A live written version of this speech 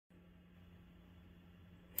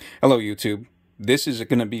Hello YouTube. This is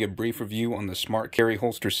going to be a brief review on the Smart Carry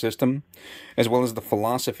holster system, as well as the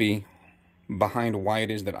philosophy behind why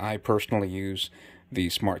it is that I personally use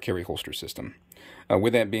the Smart Carry holster system.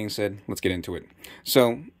 With that being said, let's get into it.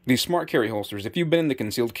 So, these Smart Carry holsters, if you've been in the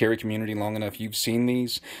concealed carry community long enough, you've seen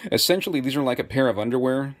these. Essentially, these are like a pair of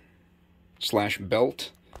underwear /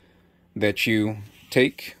 belt that you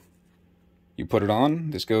take, you put it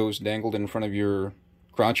on. This goes dangled in front of your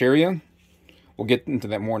crotch area. We'll get into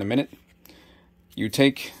that more in a minute. You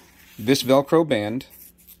take this Velcro band,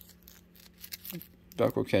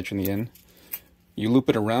 Velcro catch in the end, you loop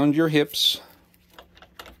it around your hips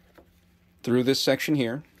through this section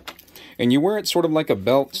here, and you wear it sort of like a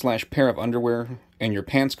belt / pair of underwear, and your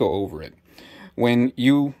pants go over it. When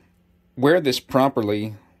you wear this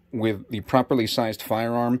properly with the properly sized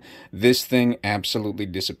firearm, this thing absolutely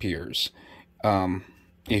disappears.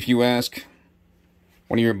 If you ask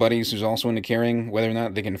one of your buddies who's also into carrying whether or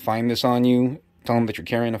not they can find this on you, tell them that you're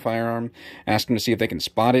carrying a firearm, ask them to see if they can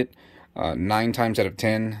spot it. 9 times out of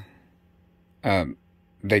 10,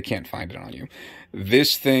 they can't find it on you.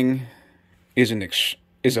 This thing is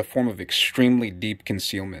a form of extremely deep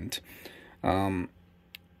concealment.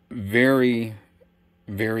 Very,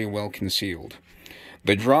 very well concealed.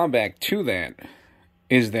 The drawback to that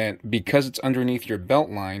is that because it's underneath your belt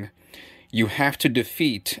line, you have to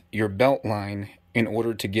defeat your belt line in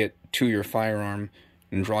order to get to your firearm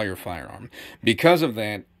and draw your firearm. Because of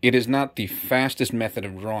that, it is not the fastest method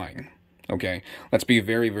of drawing. Okay, let's be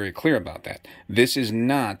very, very clear about that. This is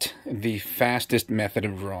not the fastest method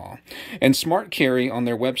of draw. And Smart Carry on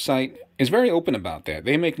their website is very open about that.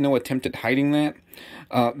 They make no attempt at hiding that.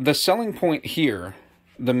 The selling point here,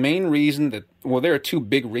 the main reason that, well, there are 2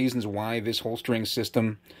 big reasons why this holstering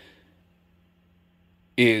system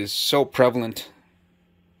is so prevalent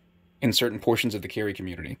in certain portions of the carry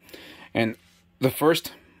community. And the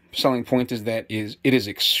first selling point is that it is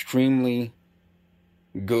extremely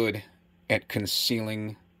good at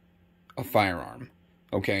concealing a firearm.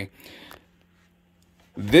 Okay?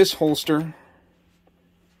 This holster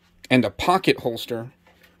and a pocket holster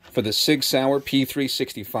for the Sig Sauer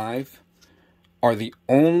P365 are the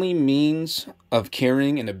only means of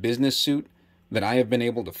carrying in a business suit that I have been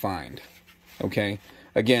able to find. Okay?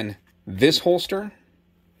 Again, this holster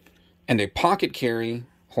and a pocket carry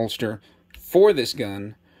holster for this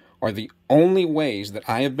gun are the only ways that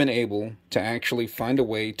I have been able to actually find a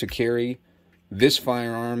way to carry this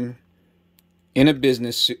firearm in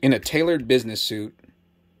a tailored business suit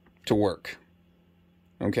to work.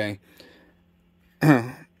 Okay?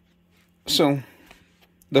 So,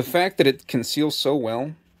 the fact that it conceals so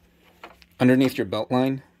well underneath your belt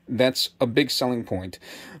line, that's a big selling point.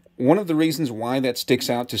 One of the reasons why that sticks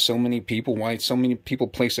out to so many people, why so many people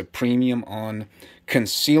place a premium on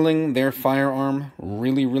concealing their firearm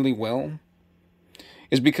really, really well,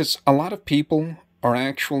 is because a lot of people are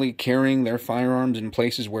actually carrying their firearms in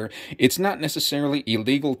places where it's not necessarily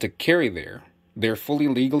illegal to carry there. They're fully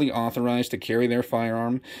legally authorized to carry their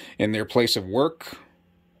firearm in their place of work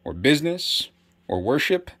or business or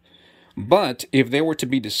worship. But if they were to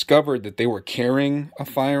be discovered that they were carrying a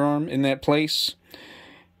firearm in that place,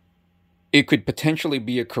 it could potentially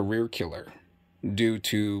be a career killer due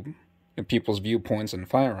to people's viewpoints on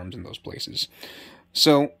firearms in those places.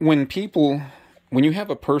 So when you have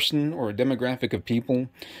a person or a demographic of people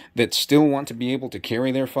that still want to be able to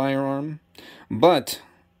carry their firearm, but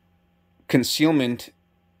concealment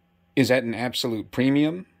is at an absolute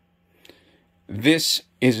premium, this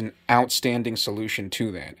is an outstanding solution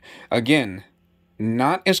to that. Again,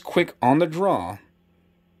 not as quick on the draw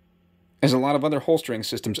as a lot of other holstering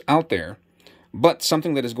systems out there, but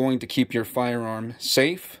something that is going to keep your firearm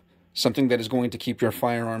safe, something that is going to keep your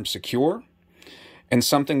firearm secure, and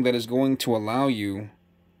something that is going to allow you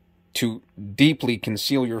to deeply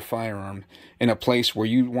conceal your firearm in a place where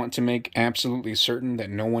you want to make absolutely certain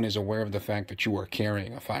that no one is aware of the fact that you are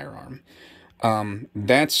carrying a firearm.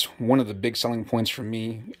 That's one of the big selling points for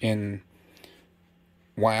me in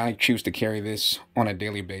why I choose to carry this on a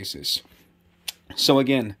daily basis. So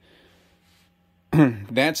again,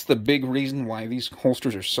 that's the big reason why these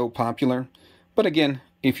holsters are so popular. But again,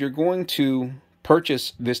 if you're going to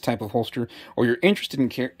purchase this type of holster, or you're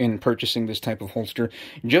interested in purchasing this type of holster,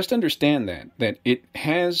 just understand that it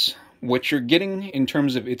has what you're getting in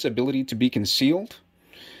terms of its ability to be concealed.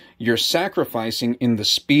 You're sacrificing in the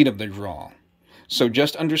speed of the draw. So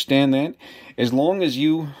just understand that as long as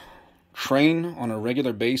you train on a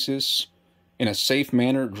regular basis in a safe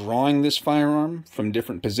manner, drawing this firearm from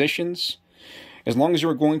different positions, as long as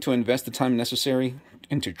you're going to invest the time necessary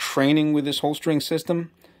into training with this holstering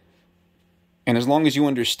system, And as long as you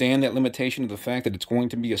understand that limitation of the fact that it's going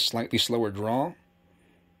to be a slightly slower draw,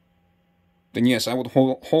 then yes, I would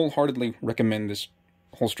wholeheartedly recommend this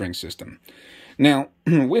holstering system. Now,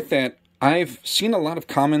 with that, I've seen a lot of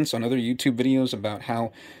comments on other YouTube videos about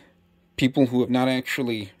how people who have not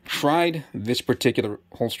actually tried this particular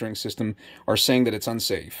holstering system are saying that it's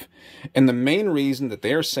unsafe. And the main reason that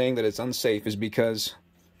they're saying that it's unsafe is because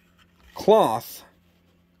cloth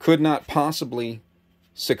could not possibly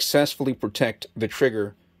successfully protect the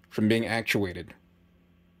trigger from being actuated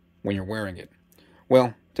when you're wearing it.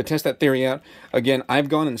 Well, to test that theory out, again, I've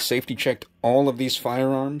gone and safety checked all of these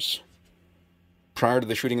firearms prior to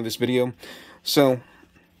the shooting of this video. So,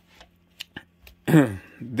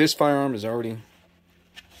 this firearm is already,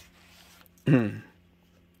 again,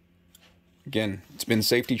 it's been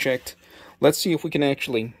safety checked. Let's see if we can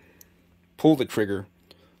actually pull the trigger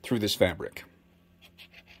through this fabric.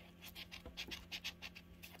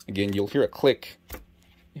 Again, you'll hear a click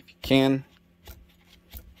if you can.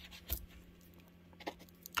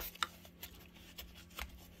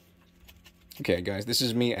 Okay, guys, this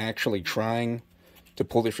is me actually trying to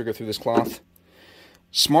pull the trigger through this cloth.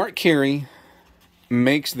 Smart Carry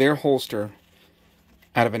makes their holster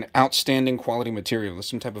out of an outstanding quality material. It's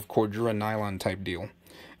some type of Cordura nylon type deal.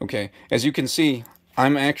 Okay, as you can see,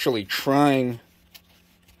 I'm actually trying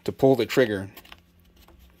to pull the trigger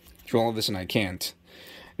through all of this, and I can't.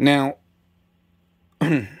 Now,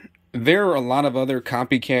 there are a lot of other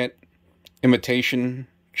copycat, imitation,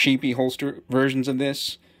 cheapy holster versions of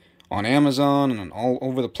this on Amazon and all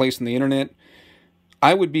over the place on the internet.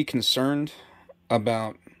 I would be concerned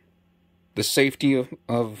about the safety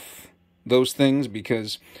of those things,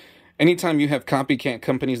 because anytime you have copycat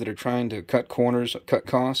companies that are trying to cut corners, cut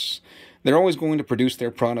costs, they're always going to produce their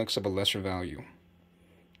products of a lesser value.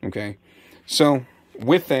 Okay? So,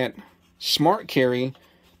 with that, Smart Carry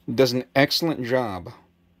does an excellent job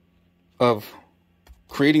of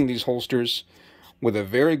creating these holsters with a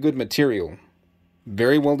very good material,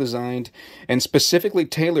 very well designed, and specifically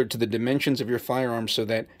tailored to the dimensions of your firearm so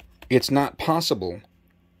that it's not possible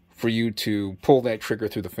for you to pull that trigger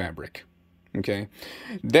through the fabric. Okay?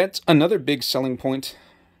 That's another big selling point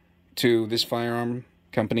to this firearm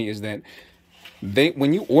company, is that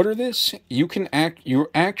when you order this, you're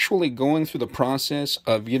actually going through the process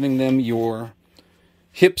of giving them your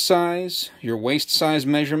hip size, your waist size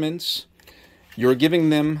measurements. You're giving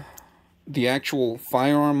them the actual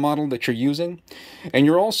firearm model that you're using, and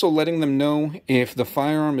you're also letting them know if the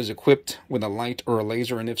firearm is equipped with a light or a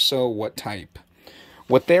laser, and if so, what type.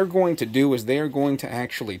 What they're going to do is they're going to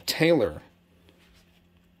actually tailor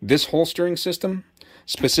this holstering system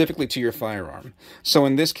specifically to your firearm. So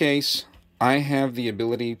in this case, I have the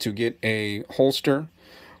ability to get a holster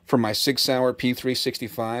for my Sig Sauer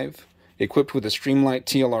P365 equipped with a Streamlight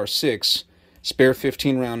TLR6 spare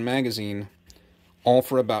 15-round magazine, all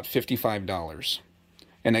for about $55.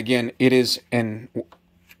 And again, it is an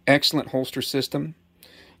excellent holster system.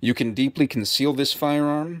 You can deeply conceal this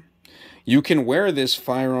firearm. You can wear this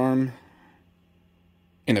firearm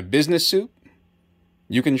in a business suit.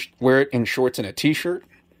 You can wear it in shorts and a t-shirt.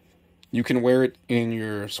 You can wear it in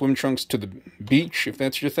your swim trunks to the beach, if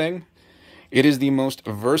that's your thing. It is the most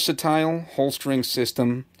versatile holstering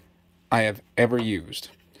system I have ever used.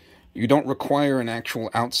 You don't require an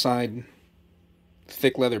actual outside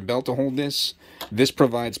thick leather belt to hold this. This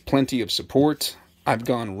provides plenty of support. I've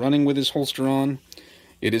gone running with this holster on.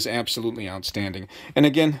 It is absolutely outstanding. And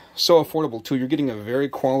again, so affordable too. You're getting a very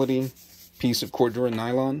quality piece of Cordura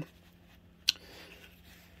nylon.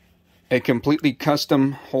 A completely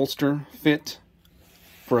custom holster fit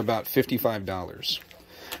for about $55.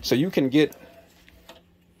 So you can get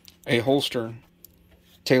a holster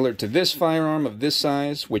tailored to this firearm of this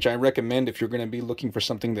size, which I recommend if you're going to be looking for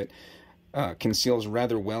something that conceals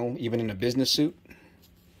rather well, even in a business suit.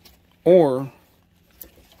 Or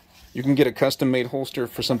you can get a custom-made holster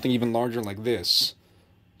for something even larger like this.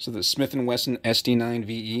 So the Smith & Wesson SD9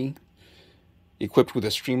 VE, equipped with a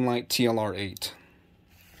Streamlight TLR8.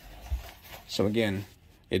 So again,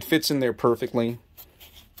 it fits in there perfectly.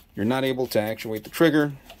 You're not able to actuate the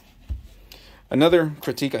trigger. Another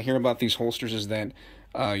critique I hear about these holsters is that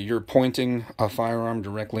you're pointing a firearm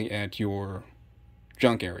directly at your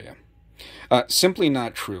junk area. Simply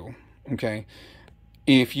not true, okay?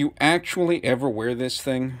 If you actually ever wear this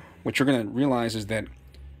thing, what you're going to realize is that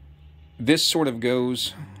this sort of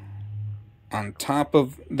goes on top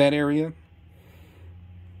of that area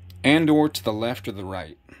and or to the left or the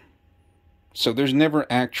right. So there's never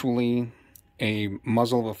actually a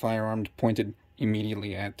muzzle of a firearm pointed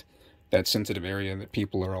immediately at that sensitive area that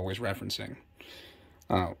people are always referencing.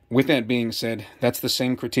 With that being said, that's the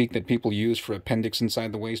same critique that people use for appendix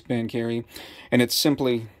inside the waistband carry, and it's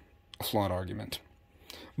simply a flawed argument.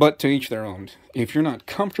 But to each their own. If you're not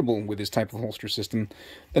comfortable with this type of holster system,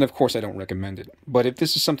 then of course I don't recommend it. But if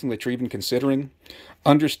this is something that you're even considering,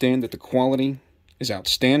 understand that the quality is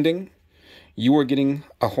outstanding. You are getting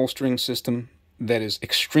a holstering system that is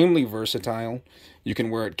extremely versatile. You can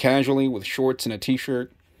wear it casually with shorts and a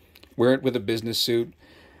t-shirt, wear it with a business suit.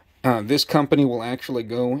 This company will actually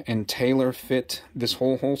go and tailor fit this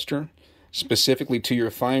whole holster specifically to your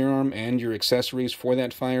firearm and your accessories for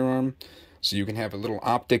that firearm. So you can have a little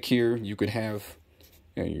optic here, you could have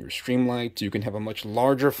your streamlight, you can have a much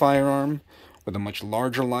larger firearm with a much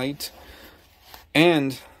larger light.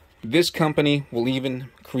 And this company will even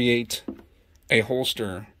create a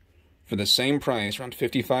holster for the same price, around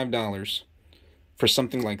 $55, for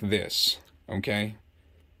something like this, okay?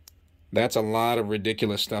 That's a lot of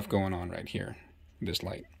ridiculous stuff going on right here, this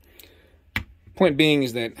light. Point being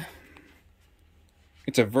is that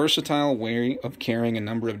it's a versatile way of carrying a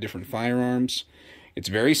number of different firearms. It's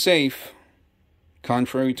very safe,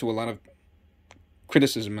 contrary to a lot of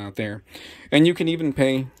criticism out there. And you can even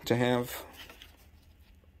pay to have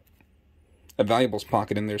a valuables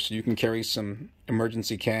pocket in there so you can carry some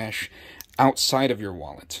emergency cash outside of your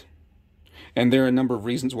wallet. And there are a number of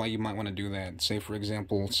reasons why you might want to do that. Say, for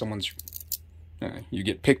example, you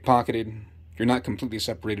get pickpocketed. You're not completely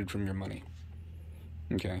separated from your money.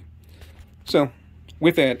 Okay. So,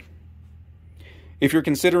 with that, if you're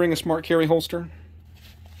considering a smart carry holster,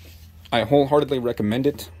 I wholeheartedly recommend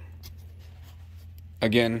it.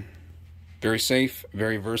 Again, very safe,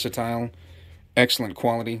 very versatile, excellent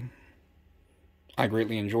quality. I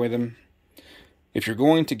greatly enjoy them. If you're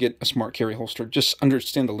going to get a smart carry holster, just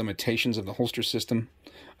understand the limitations of the holster system.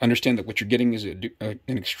 Understand that what you're getting is an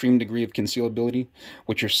extreme degree of concealability.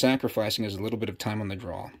 What you're sacrificing is a little bit of time on the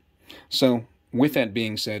draw. So, with that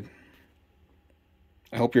being said,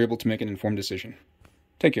 I hope you're able to make an informed decision.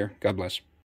 Take care. God bless.